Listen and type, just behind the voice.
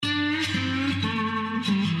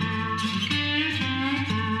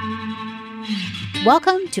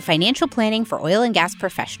Welcome to Financial Planning for Oil and Gas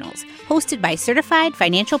Professionals, hosted by certified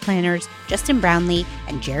financial planners Justin Brownlee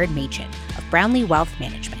and Jared Machin of Brownlee Wealth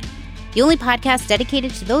Management. The only podcast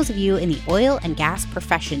dedicated to those of you in the oil and gas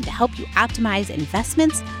profession to help you optimize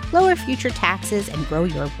investments, lower future taxes, and grow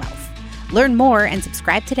your wealth. Learn more and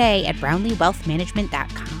subscribe today at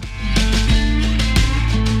brownleewealthmanagement.com.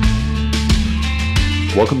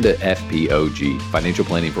 Welcome to FPOG, Financial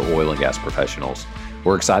Planning for Oil and Gas Professionals.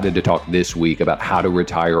 We're excited to talk this week about how to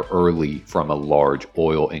retire early from a large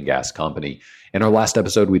oil and gas company. In our last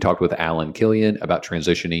episode, we talked with Alan Killian about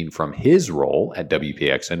transitioning from his role at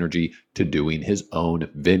WPX Energy to doing his own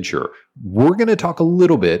venture. We're going to talk a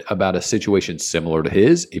little bit about a situation similar to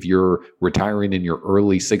his if you're retiring in your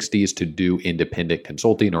early 60s to do independent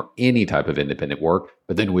consulting or any type of independent work.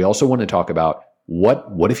 But then we also want to talk about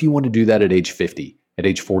what if you want to do that at age 50? At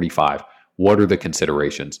age 45, what are the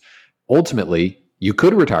considerations? Ultimately, you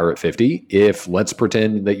could retire at 50 if, let's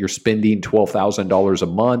pretend that you're spending $12,000 a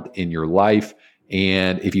month in your life,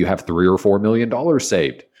 and if you have $3 or $4 million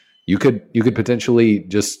saved, you could potentially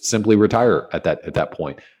just simply retire at that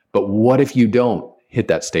point. But what if you don't hit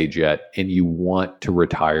that stage yet and you want to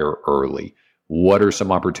retire early? What are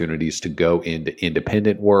some opportunities to go into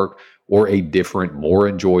independent work or a different, more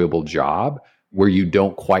enjoyable job where you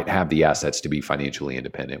don't quite have the assets to be financially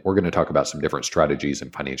independent? We're going to talk about some different strategies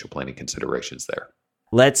and financial planning considerations there.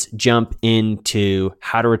 Let's jump into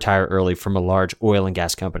how to retire early from a large oil and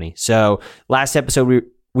gas company. So last episode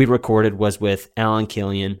we recorded was with Alan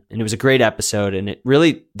Killian, and it was a great episode, and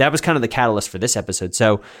that was kind of the catalyst for this episode.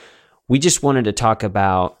 So we just wanted to talk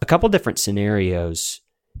about a couple different scenarios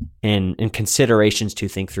and considerations to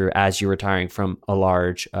think through as you're retiring from a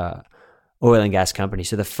large oil and gas company.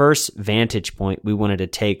 So the first vantage point we wanted to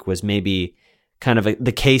take was maybe kind of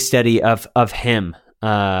the case study of him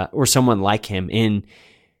or someone like him in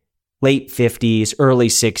late 50s, early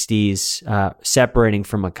 60s, separating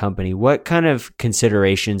from a company. What kind of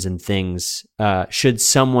considerations and things should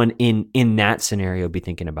someone in that scenario be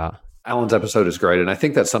thinking about? Alan's episode is great, and I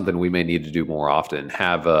think that's something we may need to do more often.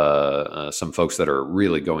 Have some folks that are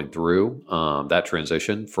really going through that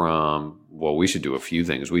transition from, well, we should do a few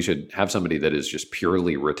things. We should have somebody that is just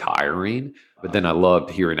purely retiring. But then I loved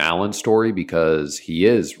hearing Alan's story because he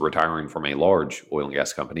is retiring from a large oil and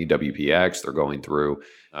gas company, WPX. They're going through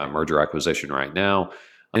merger acquisition right now.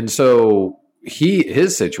 And so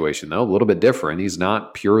his situation, though, a little bit different. He's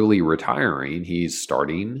not purely retiring. He's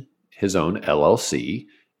starting his own LLC.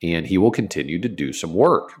 And he will continue to do some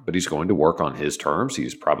work, but he's going to work on his terms.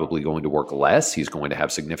 He's probably going to work less. He's going to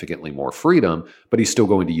have significantly more freedom, but he's still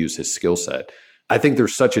going to use his skill set. I think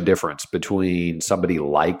there's such a difference between somebody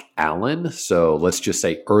like Alan, so let's just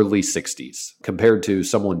say early 60s, compared to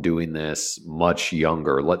someone doing this much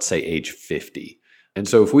younger, let's say age 50. And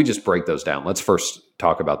so if we just break those down, let's first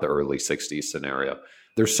talk about the early 60s scenario.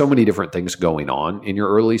 There's so many different things going on in your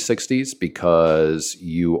early 60s because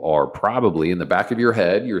you are probably in the back of your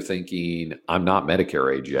head, you're thinking, I'm not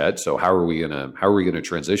Medicare age yet. So how are we going to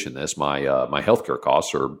transition this? My healthcare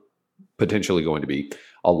costs are potentially going to be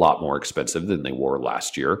a lot more expensive than they were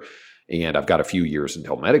last year. And I've got a few years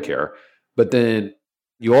until Medicare. But then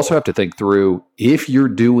you also have to think through, if you're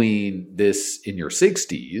doing this in your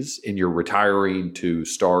 60s and you're retiring to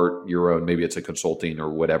start your own, maybe it's a consulting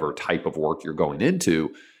or whatever type of work you're going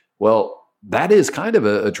into, well, that is kind of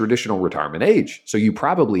a traditional retirement age. So you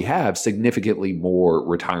probably have significantly more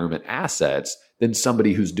retirement assets than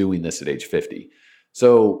somebody who's doing this at age 50.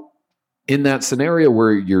 So in that scenario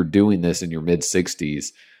where you're doing this in your mid 60s,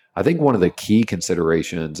 I think one of the key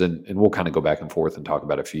considerations, and we'll kind of go back and forth and talk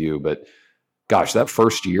about a few, but gosh, that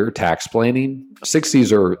first year tax planning,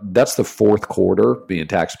 60s that's the fourth quarter being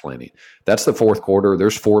tax planning. That's the fourth quarter.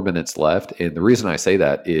 There's 4 minutes left. And the reason I say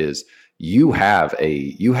that is you have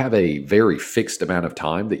a very fixed amount of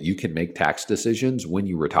time that you can make tax decisions when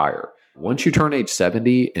you retire. Once you turn age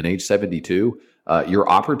 70 and age 72, your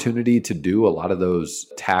opportunity to do a lot of those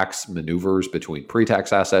tax maneuvers between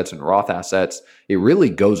pre-tax assets and Roth assets, it really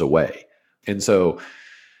goes away. And so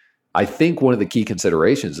I think one of the key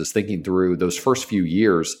considerations is thinking through those first few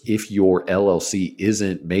years. If your LLC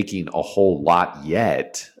isn't making a whole lot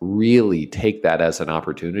yet, really take that as an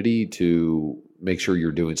opportunity to make sure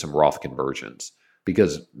you're doing some Roth conversions,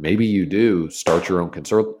 because maybe you do start your own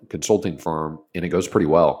consulting firm and it goes pretty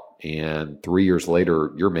well. And 3 years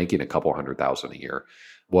later, you're making a couple $100,000 a year.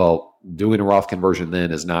 Well, doing a Roth conversion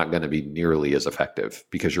then is not going to be nearly as effective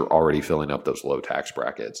because you're already filling up those low tax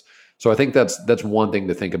brackets. So I think that's one thing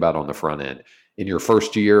to think about on the front end. In your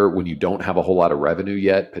first year, when you don't have a whole lot of revenue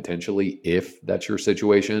yet, potentially, if that's your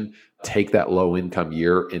situation, take that low income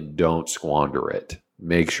year and don't squander it.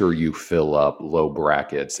 make sure you fill up low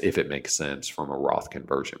brackets if it makes sense from a Roth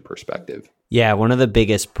conversion perspective. Yeah, one of the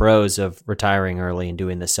biggest pros of retiring early and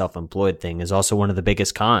doing the self-employed thing is also one of the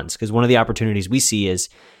biggest cons, because one of the opportunities we see is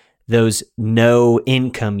those no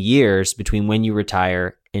income years between when you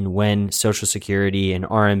retire and when Social Security and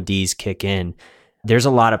RMDs kick in. There's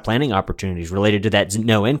a lot of planning opportunities related to that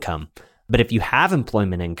no income. But if you have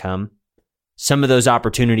employment income, some of those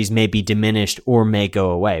opportunities may be diminished or may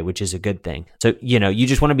go away, which is a good thing. So, you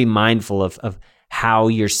just want to be mindful of how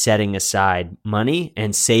you're setting aside money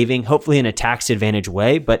and saving, hopefully in a tax advantage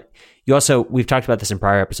way. But you also, we've talked about this in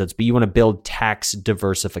prior episodes, but you want to build tax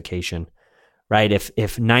diversification, right? If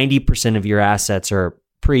 90% of your assets are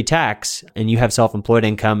pre-tax and you have self-employed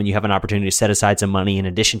income and you have an opportunity to set aside some money in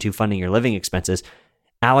addition to funding your living expenses,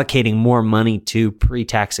 allocating more money to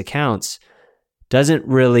pre-tax accounts doesn't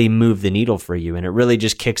really move the needle for you, and it really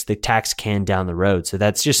just kicks the tax can down the road. So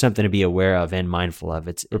that's just something to be aware of and mindful of.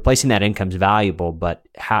 It's replacing that income is valuable, but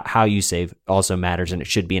how you save also matters, and it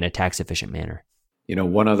should be in a tax efficient manner.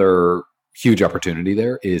 One other huge opportunity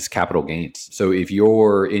there is capital gains. So if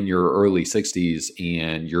you're in your early 60s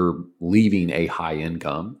and you're leaving a high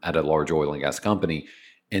income at a large oil and gas company,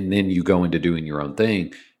 and then you go into doing your own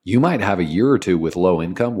thing, you might have a year or two with low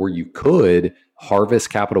income where you could harvest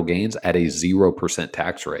capital gains at a 0%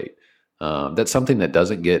 tax rate. That's something that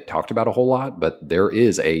doesn't get talked about a whole lot, but there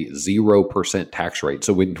is a 0% tax rate.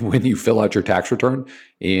 So when you fill out your tax return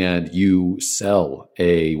and you sell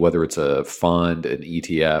whether it's a fund, an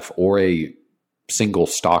ETF, or a single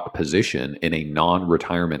stock position in a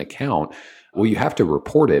non-retirement account, well, you have to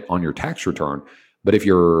report it on your tax return. But if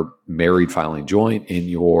you're married filing joint and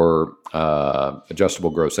your adjustable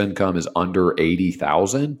gross income is under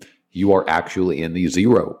 $80,000, you are actually in the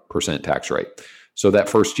 0% tax rate. So that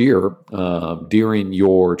first year, during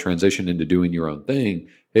your transition into doing your own thing,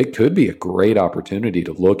 it could be a great opportunity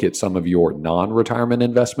to look at some of your non-retirement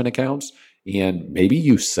investment accounts, and maybe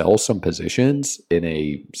you sell some positions in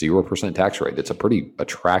a 0% tax rate. It's a pretty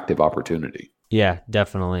attractive opportunity. Yeah,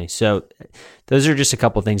 definitely. So those are just a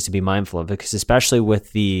couple of things to be mindful of, because especially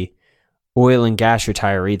with the oil and gas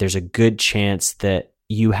retiree, there's a good chance that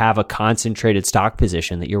you have a concentrated stock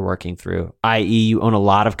position that you're working through, i.e. you own a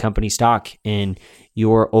lot of company stock in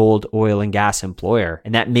your old oil and gas employer.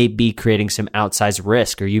 And that may be creating some outsized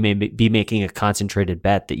risk, or you may be making a concentrated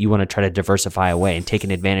bet that you want to try to diversify away, and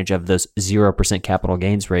taking advantage of those 0% capital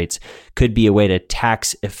gains rates could be a way to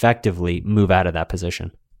tax effectively move out of that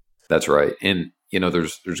position. That's right. And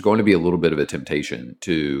there's going to be a little bit of a temptation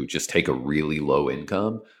to just take a really low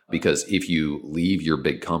income, because if you leave your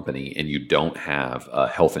big company and you don't have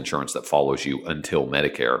health insurance that follows you until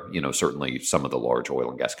Medicare, certainly some of the large oil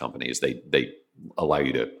and gas companies, they allow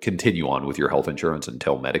you to continue on with your health insurance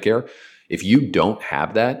until Medicare. If you don't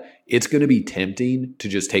have that, it's going to be tempting to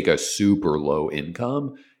just take a super low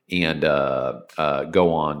income and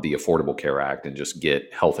go on the Affordable Care Act and just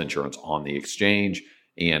get health insurance on the exchange.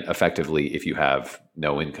 And effectively, if you have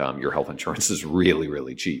no income, your health insurance is really,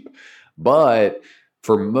 really cheap. But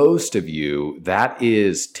for most of you, that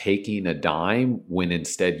is taking a dime when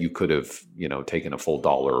instead you could have, taken a full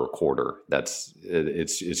dollar or quarter.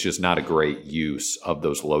 It's just not a great use of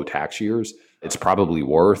those low tax years. It's probably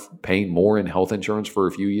worth paying more in health insurance for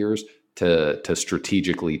a few years to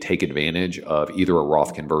strategically take advantage of either a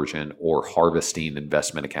Roth conversion or harvesting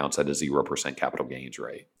investment accounts at a 0% capital gains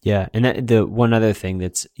rate. Yeah. And the one other thing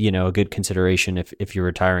that's, a good consideration if you're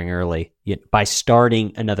retiring early, by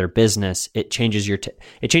starting another business, it changes your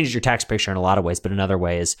tax picture in a lot of ways, but another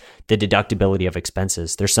way is the deductibility of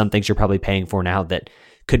expenses. There's some things you're probably paying for now that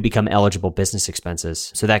could become eligible business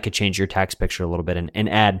expenses. So that could change your tax picture a little bit and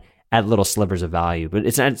add little slivers of value. But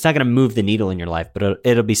it's not going to move the needle in your life, but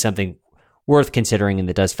it'll be something worth considering, and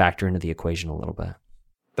that does factor into the equation a little bit.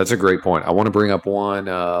 That's a great point. I want to bring up one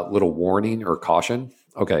little warning or caution.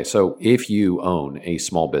 Okay, so if you own a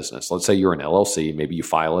small business, let's say you're an LLC, maybe you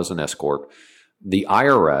file as an S Corp, the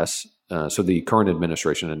IRS, so the current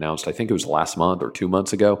administration announced, I think it was last month or 2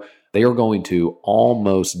 months ago, they are going to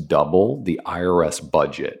almost double the IRS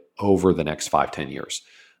budget over the next 5-10 years.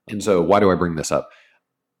 And so why do I bring this up?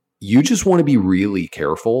 You just want to be really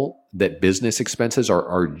careful that business expenses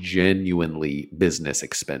are genuinely business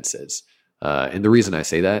expenses. And the reason I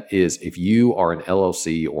say that is if you are an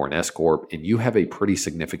LLC or an S Corp and you have a pretty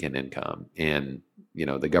significant income, and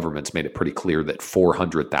the government's made it pretty clear that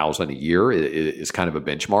 $400,000 a year is kind of a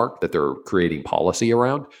benchmark that they're creating policy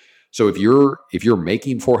around. So if you're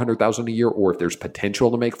making $400,000 a year, or if there's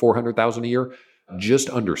potential to make $400,000 a year, just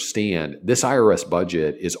understand this IRS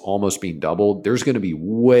budget is almost being doubled. There's going to be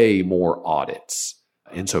way more audits.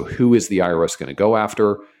 And so who is the IRS going to go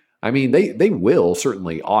after? I mean, they will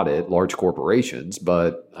certainly audit large corporations,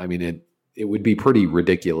 but I mean, it would be pretty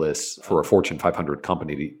ridiculous for a Fortune 500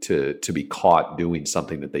 company to be caught doing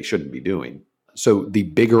something that they shouldn't be doing. So the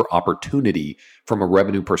bigger opportunity from a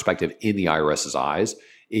revenue perspective in the IRS's eyes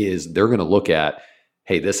is they're going to look at,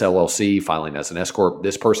 hey, this LLC filing as an S corp,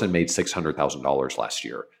 this person made $600,000 last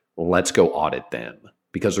year. Let's go audit them,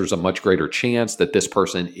 because there's a much greater chance that this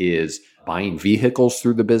person is buying vehicles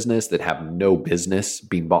through the business that have no business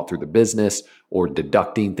being bought through the business, or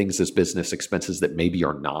deducting things as business expenses that maybe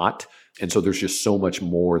are not. And so there's just so much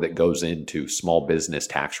more that goes into small business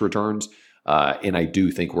tax returns. And I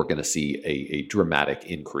do think we're going to see a dramatic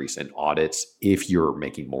increase in audits if you're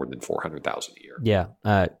making more than $400,000 a year.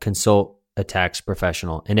 Yeah. Consult a tax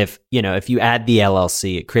professional. And if you add the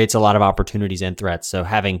LLC, it creates a lot of opportunities and threats. So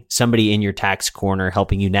having somebody in your tax corner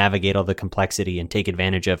helping you navigate all the complexity and take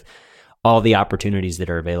advantage of all the opportunities that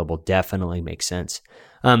are available definitely makes sense.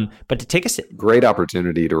 But to take a great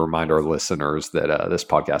opportunity to remind our listeners that this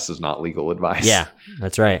podcast is not legal advice. Yeah,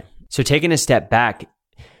 that's right. So taking a step back,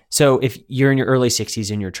 so if you're in your early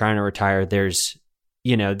 60s and you're trying to retire, there's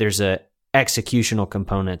a executional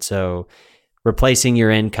component. So replacing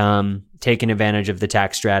your income, taking advantage of the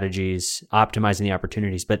tax strategies, optimizing the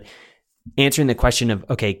opportunities, but answering the question of,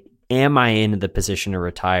 okay, am I in the position to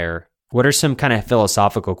retire? What are some kind of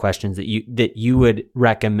philosophical questions that you would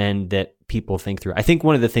recommend that people think through? I think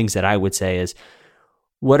one of the things that I would say is,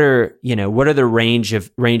 what are the range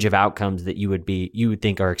of outcomes that you would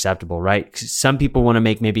think are acceptable, right? Some people want to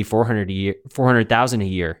make maybe $400,000 a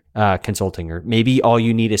year consulting, or maybe all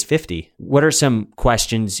you need is 50. What are some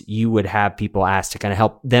questions you would have people ask to kind of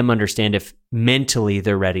help them understand if mentally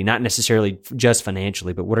they're ready, not necessarily just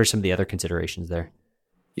financially, but what are some of the other considerations there?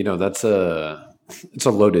 It's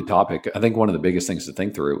a loaded topic. I think one of the biggest things to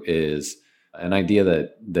think through is an idea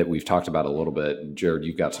that we've talked about a little bit, and Jared,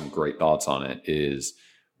 you've got some great thoughts on it, is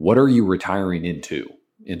what are you retiring into?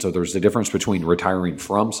 And so there's a difference between retiring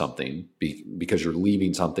from something because you're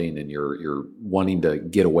leaving something and you're wanting to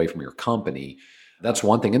get away from your company. That's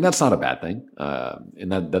one thing, and that's not a bad thing.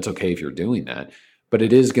 And that's okay if you're doing that. But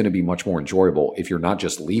it is going to be much more enjoyable if you're not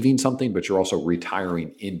just leaving something, but you're also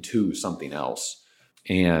retiring into something else.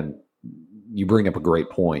 And you bring up a great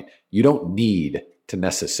point. You don't need to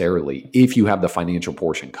necessarily, if you have the financial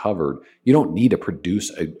portion covered, you don't need to produce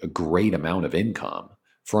a great amount of income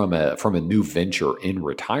from a new venture in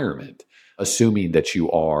retirement, assuming that you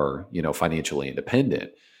are, financially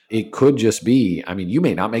independent. It could just be, you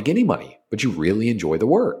may not make any money, but you really enjoy the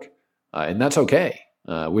work. And that's okay.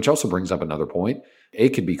 Which also brings up another point. It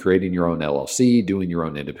could be creating your own LLC, doing your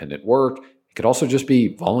own independent work. It could also just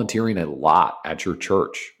be volunteering a lot at your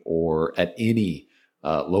church or at any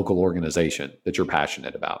local organization that you're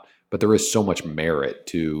passionate about. But there is so much merit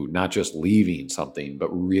to not just leaving something, but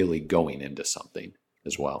really going into something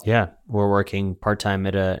as well. Yeah, we're working part-time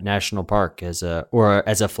at a national park as a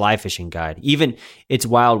fly fishing guide. Even it's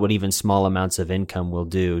wild what even small amounts of income will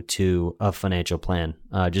do to a financial plan,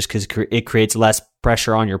 just because it creates less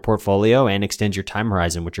pressure on your portfolio and extends your time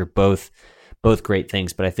horizon, which are both great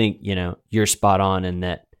things. But I think, you're spot on in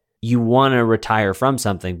that you want to retire from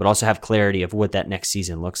something, but also have clarity of what that next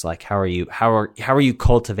season looks like. How are you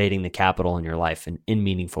cultivating the capital in your life in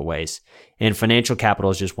meaningful ways? And financial capital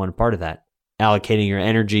is just one part of that. Allocating your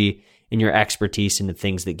energy and your expertise into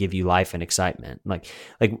things that give you life and excitement. Like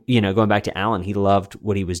going back to Alan, he loved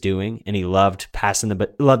what he was doing, and he loved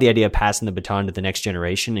the idea of passing the baton to the next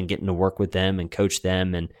generation and getting to work with them and coach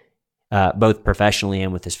them, and both professionally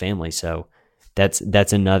and with his family. So that's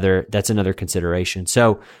another consideration.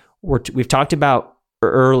 So we've talked about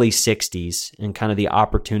early 60s and kind of the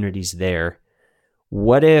opportunities there.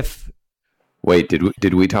 What if? Wait,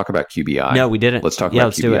 did we talk about QBI? No, we didn't. Let's talk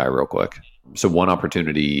about QBI real quick. So one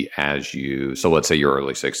opportunity so let's say you're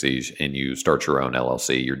early 60s and you start your own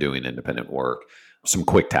LLC, you're doing independent work, some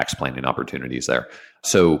quick tax planning opportunities there.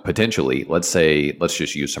 So potentially, let's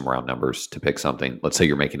just use some round numbers to pick something. Let's say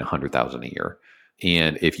you're making $100,000 a year.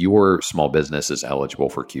 And if your small business is eligible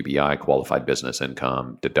for QBI, qualified business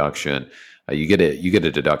income deduction, you get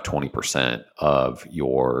to deduct 20% of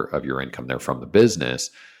your income there from the business.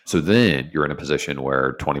 So then you're in a position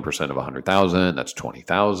where 20% of 100,000, that's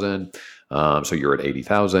 20,000. So you're at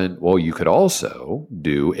 80,000. Well, you could also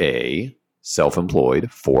do a self-employed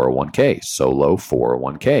 401k, solo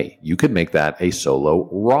 401k. You could make that a solo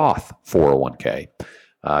Roth 401k.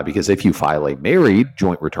 Because if you file a married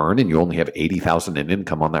joint return and you only have 80,000 in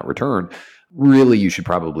income on that return, really you should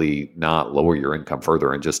probably not lower your income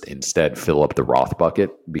further and just instead fill up the Roth bucket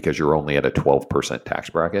because you're only at a 12% tax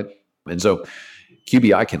bracket. And so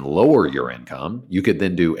QBI can lower your income. You could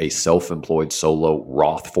then do a self-employed solo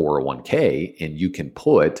Roth 401k, and you can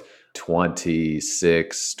put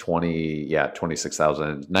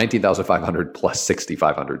 26,000, 19,500 plus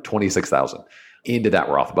 6,500, 26,000 into that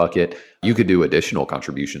Roth bucket. You could do additional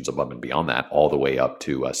contributions above and beyond that, all the way up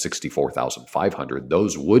to 64,500.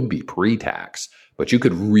 Those would be pre-tax, but you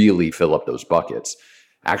could really fill up those buckets.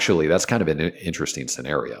 Actually, that's kind of an interesting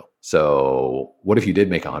scenario. So what if you did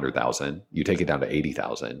make 100,000, you take it down to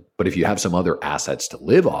 80,000, but if you have some other assets to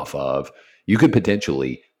live off of, you could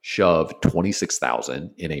potentially shove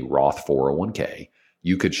 26,000 in a Roth 401k.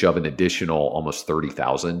 You could shove an additional almost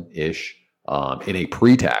 30,000-ish in a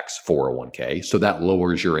pre-tax 401k. So that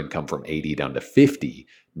lowers your income from 80 down to 50.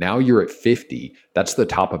 Now you're at 50. That's the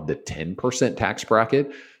top of the 10% tax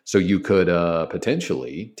bracket. So you could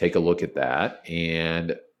potentially take a look at that.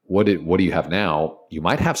 And what do you have now? You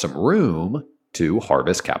might have some room to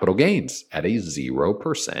harvest capital gains at a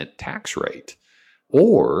 0% tax rate.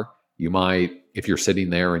 Or you might, if you're sitting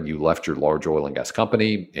there and you left your large oil and gas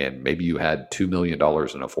company and maybe you had $2 million in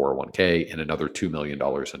a 401k and another $2 million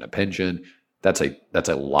in a pension, that's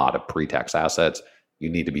a lot of pre-tax assets. You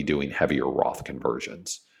need to be doing heavier Roth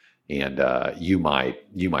conversions. And you might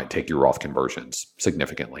take your Roth conversions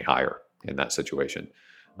significantly higher in that situation.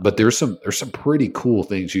 But there's some pretty cool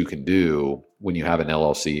things you can do when you have an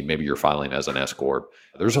LLC. Maybe you're filing as an S corp.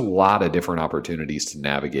 There's a lot of different opportunities to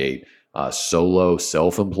navigate solo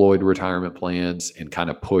self-employed retirement plans and kind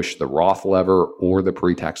of push the Roth lever or the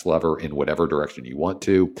pre-tax lever in whatever direction you want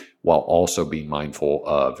to, while also being mindful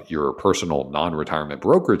of your personal non-retirement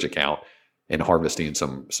brokerage account and harvesting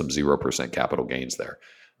some 0% capital gains there.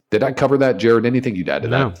 Did I cover that, Jared? Anything you'd add to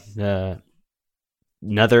that?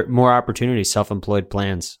 Another more opportunities, self-employed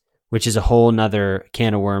plans, which is a whole nother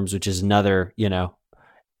can of worms, which is another,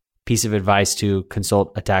 piece of advice to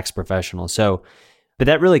consult a tax professional. So, but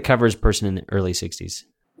that really covers person in the early 60s.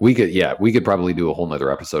 We could probably do a whole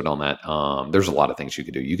nother episode on that. There's a lot of things you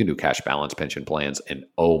could do. You can do cash balance pension plans, and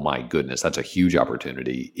oh my goodness, that's a huge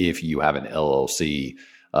opportunity if you have an LLC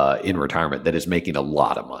in retirement that is making a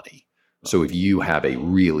lot of money. So if you have a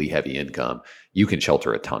really heavy income, you can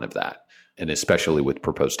shelter a ton of that. And especially with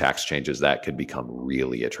proposed tax changes, that could become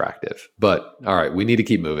really attractive. But all right, we need to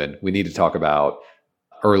keep moving. We need to talk about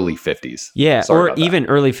early 50s. Yeah, or even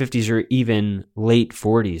early 50s or even late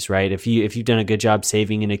 40s, right? If you've done a good job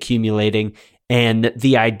saving and accumulating, and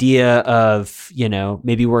the idea of,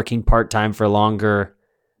 maybe working part-time for longer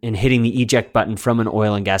and hitting the eject button from an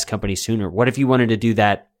oil and gas company sooner. What if you wanted to do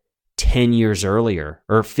that 10 years earlier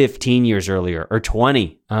or 15 years earlier or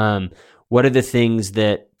 20? What are the things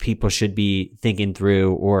that people should be thinking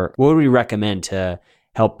through, or what would we recommend to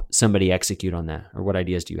help somebody execute on that? Or what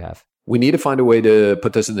ideas do you have? We need to find a way to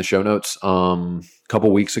put this in the show notes. A couple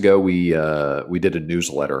weeks ago, we did a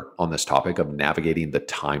newsletter on this topic of navigating the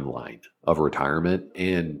timeline of retirement.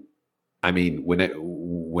 And I mean,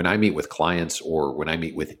 when I meet with clients or when I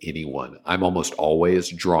meet with anyone, I'm almost always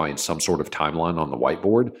drawing some sort of timeline on the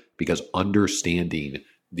whiteboard, because understanding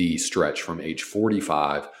the stretch from age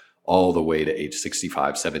 45 all the way to age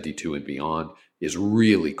 65, 72 and beyond is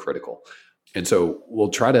really critical. And so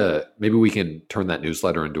maybe we can turn that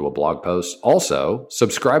newsletter into a blog post. Also,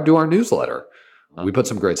 subscribe to our newsletter. We put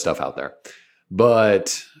some great stuff out there.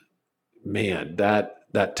 But man,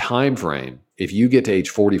 that time frame, if you get to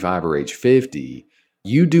age 45 or age 50,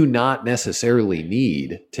 you do not necessarily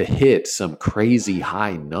need to hit some crazy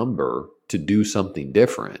high number to do something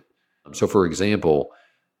different. So for example,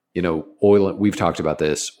 we've talked about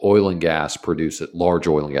this, large oil and gas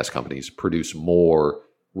companies produce more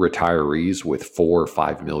retirees with 4 or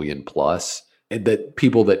 5 million plus, and that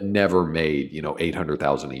people that never made,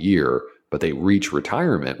 $800,000 a year, but they reach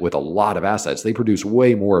retirement with a lot of assets. They produce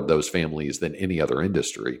way more of those families than any other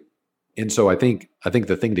industry. And so I think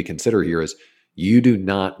the thing to consider here is you do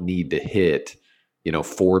not need to hit,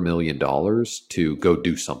 $4 million to go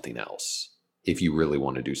do something else. If you really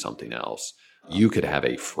want to do something else, you could have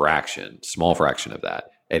a small fraction of that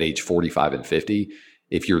at age 45 and 50.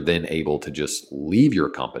 If you're then able to just leave your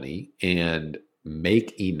company and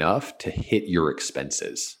make enough to hit your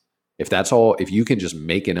expenses. If that's all, if you can just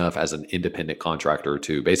make enough as an independent contractor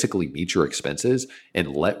to basically meet your expenses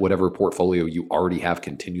and let whatever portfolio you already have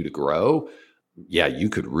continue to grow, yeah, you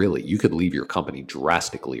could leave your company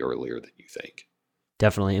drastically earlier than you think.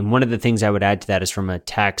 Definitely. And one of the things I would add to that is from a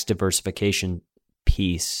tax diversification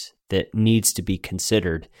piece that needs to be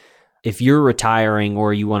considered. If you're retiring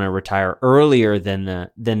or you want to retire earlier than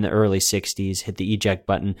the early 60s, hit the eject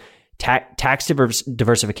button, tax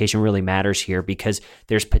diversification really matters here because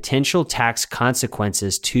there's potential tax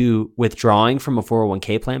consequences to withdrawing from a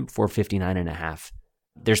 401k plan before 59 and a half.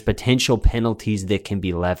 There's potential penalties that can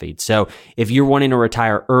be levied. So if you're wanting to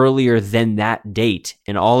retire earlier than that date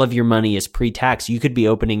and all of your money is pre-tax, you could be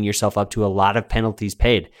opening yourself up to a lot of penalties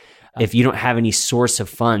paid if you don't have any source of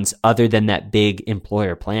funds other than that big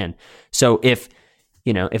employer plan. So if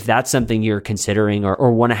that's something you're considering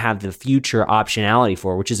or want to have the future optionality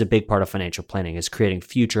for, which is a big part of financial planning, is creating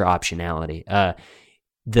future optionality.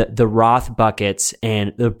 The Roth buckets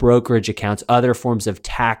and the brokerage accounts, other forms of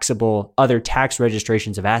other tax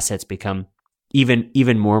registrations of assets become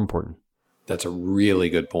even more important. That's a really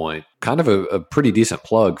good point. Kind of a pretty decent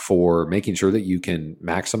plug for making sure that you can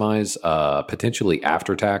maximize potentially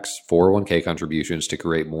after-tax 401k contributions to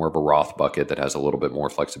create more of a Roth bucket that has a little bit more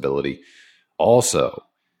flexibility. Also,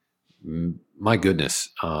 my goodness,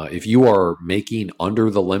 if you are making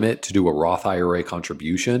under the limit to do a Roth IRA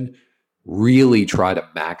contribution, really try to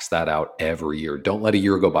max that out every year. Don't let a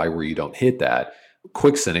year go by where you don't hit that.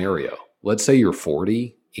 Quick scenario. Let's say you're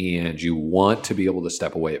 40 and you want to be able to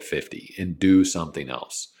step away at 50 and do something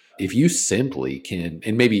else. If you simply can,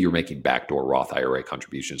 and maybe you're making backdoor Roth IRA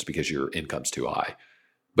contributions because your income's too high,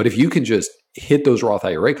 but if you can just hit those Roth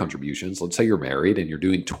IRA contributions, let's say you're married and you're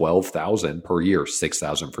doing $12,000 per year,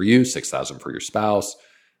 $6,000 for you, $6,000 for your spouse.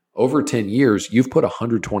 Over 10 years, you've put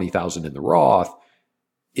 $120,000 in the Roth.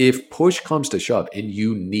 If push comes to shove and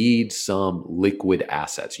you need some liquid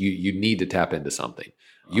assets, you need to tap into something,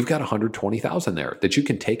 you've got $120,000 there that you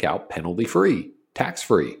can take out penalty-free,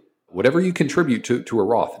 tax-free. Whatever you contribute to a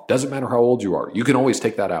Roth, doesn't matter how old you are, you can always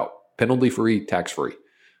take that out, penalty-free, tax-free.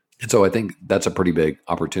 And so I think that's a pretty big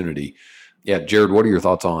opportunity. Yeah, Jared, what are your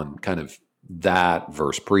thoughts on kind of that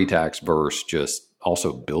versus pre-tax versus just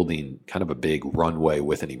also building kind of a big runway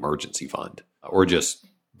with an emergency fund or just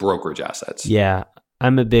brokerage assets? Yeah,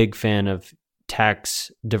 I'm a big fan of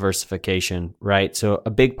tax diversification, right? So a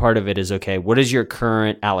big part of it is, okay, what does your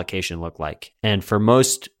current allocation look like? And for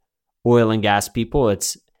most oil and gas people,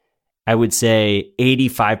 it's, I would say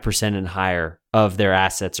 85% and higher of their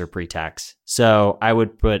assets are pre-tax. So I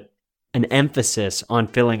would put an emphasis on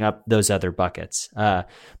filling up those other buckets.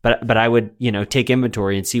 But I would, take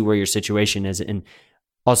inventory and see where your situation is and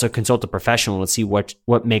also consult a professional and see what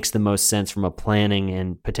makes the most sense from a planning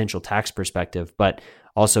and potential tax perspective, but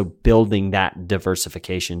also building that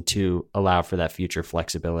diversification to allow for that future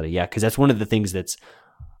flexibility. Yeah, because that's one of the things that's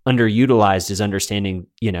underutilized is understanding,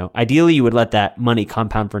 ideally you would let that money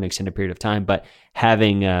compound for an extended period of time, but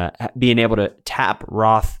having, being able to tap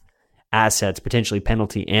Roth assets, potentially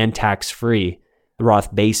penalty and tax-free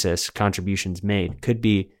Roth basis contributions made could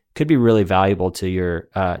be really valuable to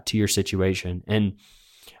your situation. And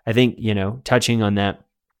I think, touching on that,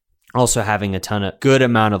 also having a good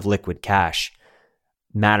amount of liquid cash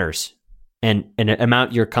matters and an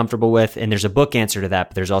amount you're comfortable with. And there's a book answer to that,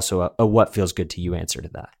 but there's also a what feels good to you answer to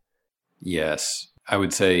that. Yes. I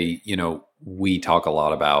would say, we talk a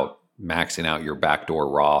lot about maxing out your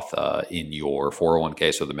backdoor Roth in your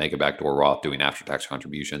 401k. So the mega backdoor Roth doing after-tax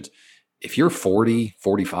contributions. If you're 40,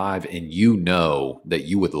 45, and you know that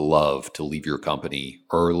you would love to leave your company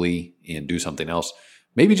early and do something else,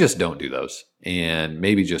 maybe just don't do those. And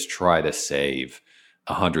maybe just try to save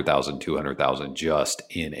 $100,000, $200,000 just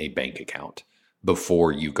in a bank account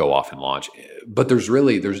before you go off and launch. But there's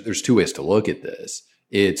two ways to look at this.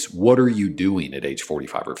 It's what are you doing at age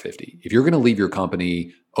 45 or 50? If you're going to leave your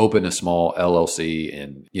company, open a small LLC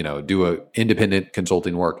and, do a independent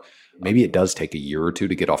consulting work, maybe it does take a year or two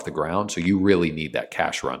to get off the ground. So you really need that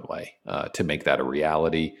cash runway to make that a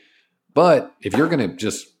reality. But if you're going to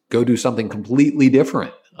just go do something completely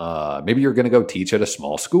different, maybe you're going to go teach at a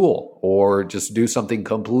small school or just do something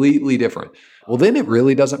completely different. Well, then it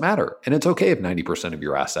really doesn't matter. And it's okay if 90% of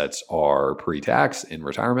your assets are pre-tax in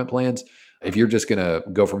retirement plans. If you're just going to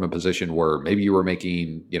go from a position where maybe you were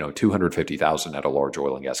making, $250,000 at a large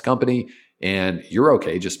oil and gas company, and you're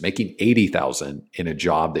okay just making $80,000 in a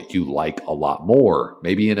job that you like a lot more,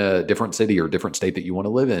 maybe in a different city or different state that you want to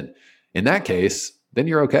live in that case, then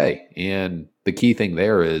you're okay. And the key thing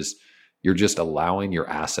there is you're just allowing your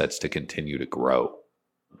assets to continue to grow.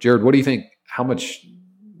 Jared, what do you think?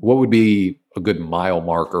 What would be a good mile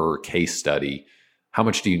marker or case study? How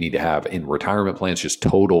much do you need to have in retirement plans, just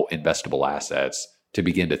total investable assets, to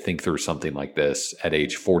begin to think through something like this at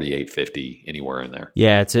age 48, 50, anywhere in there?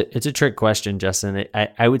 Yeah, it's a trick question, Justin.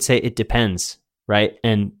 I would say it depends, right?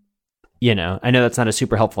 And, I know that's not a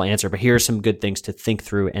super helpful answer, but here are some good things to think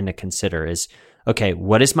through and to consider is, okay,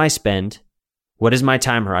 what is my spend? What is my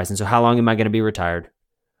time horizon? So how long am I going to be retired?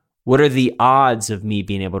 What are the odds of me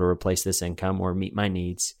being able to replace this income or meet my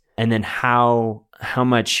needs? And then how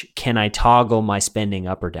much can I toggle my spending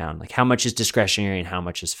up or down? Like how much is discretionary and how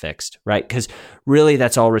much is fixed, right? Because really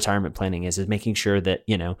that's all retirement planning is making sure that,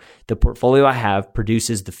 the portfolio I have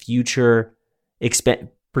produces for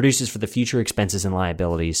the future expenses and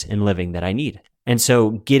liabilities in living that I need. And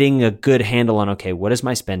so getting a good handle on, okay, what is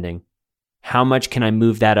my spending? How much can I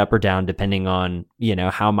move that up or down depending on,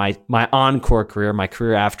 how my encore career, my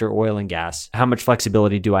career after oil and gas, how much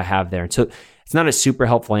flexibility do I have there? And so it's not a super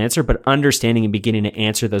helpful answer, but understanding and beginning to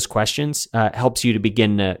answer those questions helps you to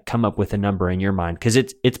begin to come up with a number in your mind because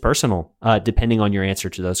it's personal depending on your answer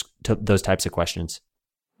to those types of questions.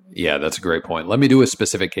 Yeah, that's a great point. Let me do a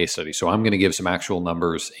specific case study. So I'm going to give some actual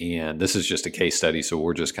numbers, and this is just a case study. So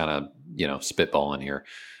we're just kind of, spitballing here.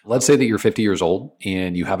 Let's say that you're 50 years old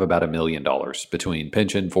and you have about $1 million between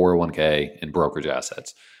pension, 401k, and brokerage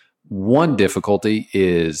assets. One difficulty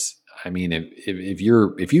is,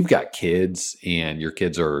 if you've got kids and your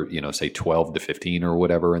kids are, say 12 to 15 or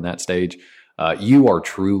whatever in that stage, you are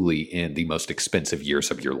truly in the most expensive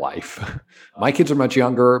years of your life. My kids are much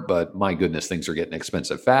younger, but my goodness, things are getting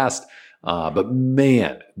expensive fast. But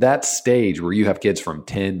man, that stage where you have kids from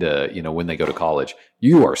 10 to, when they go to college,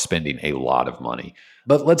 you are spending a lot of money.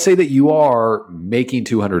 But let's say that you are making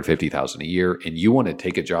 $250,000 a year and you want to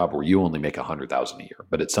take a job where you only make $100,000 a year,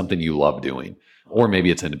 but it's something you love doing, or maybe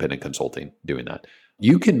it's independent consulting doing that.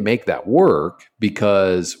 You can make that work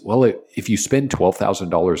because, well, if you spend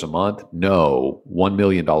 $12,000 a month, no, $1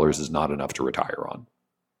 million is not enough to retire on.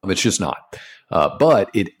 It's just not. But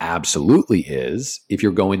it absolutely is if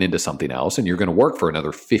you're going into something else and you're going to work for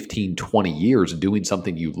another 15, 20 years doing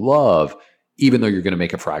something you love, even though you're going to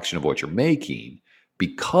make a fraction of what you're making,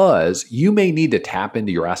 because you may need to tap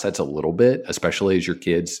into your assets a little bit, especially as your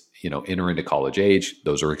kids, enter into college age.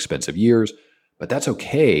 Those are expensive years. But that's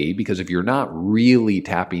okay because if you're not really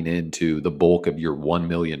tapping into the bulk of your $1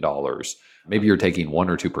 million, maybe you're taking 1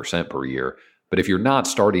 or 2% per year. But if you're not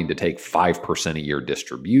starting to take 5% a year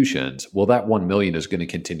distributions, well, that 1 million is going to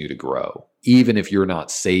continue to grow. Even if you're not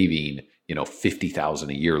saving, $50,000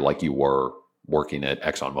 a year like you were working at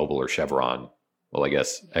ExxonMobil or Chevron. Well, I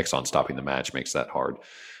guess Exxon stopping the match makes that hard.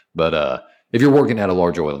 But if you're working at a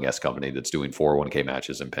large oil and gas company that's doing 401k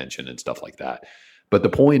matches and pension and stuff like that. But the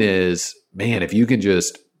point is, man, if you can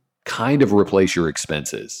just kind of replace your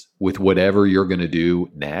expenses with whatever you're going to do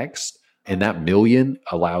next, and that million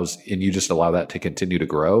allows, and you just allow that to continue to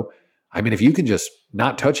grow. If you can just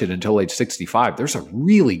not touch it until age 65, there's a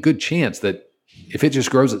really good chance that if it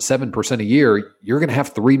just grows at 7% a year, you're going to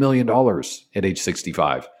have $3 million at age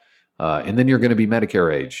 65. And then you're going to be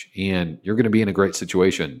Medicare age and you're going to be in a great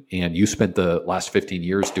situation. And you spent the last 15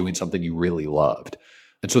 years doing something you really loved.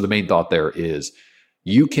 And so the main thought there is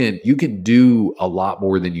you can do a lot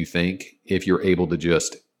more than you think if you're able to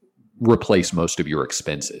just replace most of your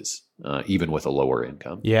expenses, even with a lower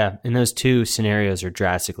income. Yeah. And those two scenarios are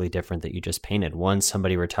drastically different that you just painted. One,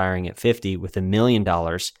 somebody retiring at 50 with $1 million.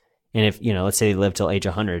 And if, let's say they live till age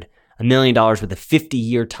 100, $1 million with a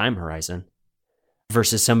 50-year time horizon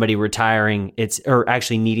versus somebody retiring, or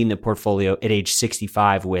actually needing the portfolio at age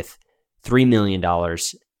 65 with $3 million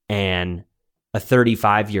and a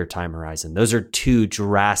 35-year time horizon. Those are two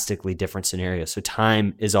drastically different scenarios. So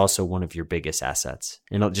time is also one of your biggest assets,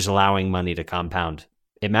 and just allowing money to compound.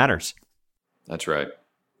 It matters. That's right.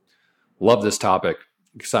 Love this topic.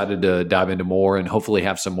 Excited to dive into more and hopefully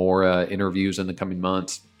have some more interviews in the coming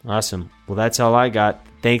months. Awesome. Well, that's all I got.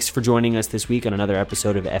 Thanks for joining us this week on another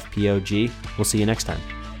episode of FPOG. We'll see you next time.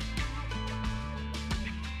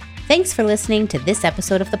 Thanks for listening to this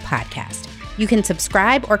episode of the podcast. You can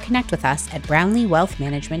subscribe or connect with us at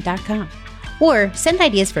brownleewealthmanagement.com or send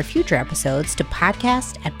ideas for future episodes to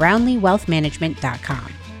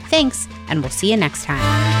podcast@brownleewealthmanagement.com. Thanks, and we'll see you next time.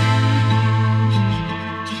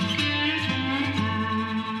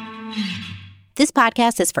 This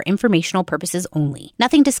podcast is for informational purposes only.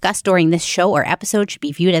 Nothing discussed during this show or episode should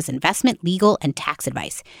be viewed as investment, legal, and tax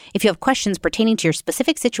advice. If you have questions pertaining to your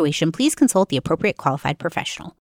specific situation, please consult the appropriate qualified professional.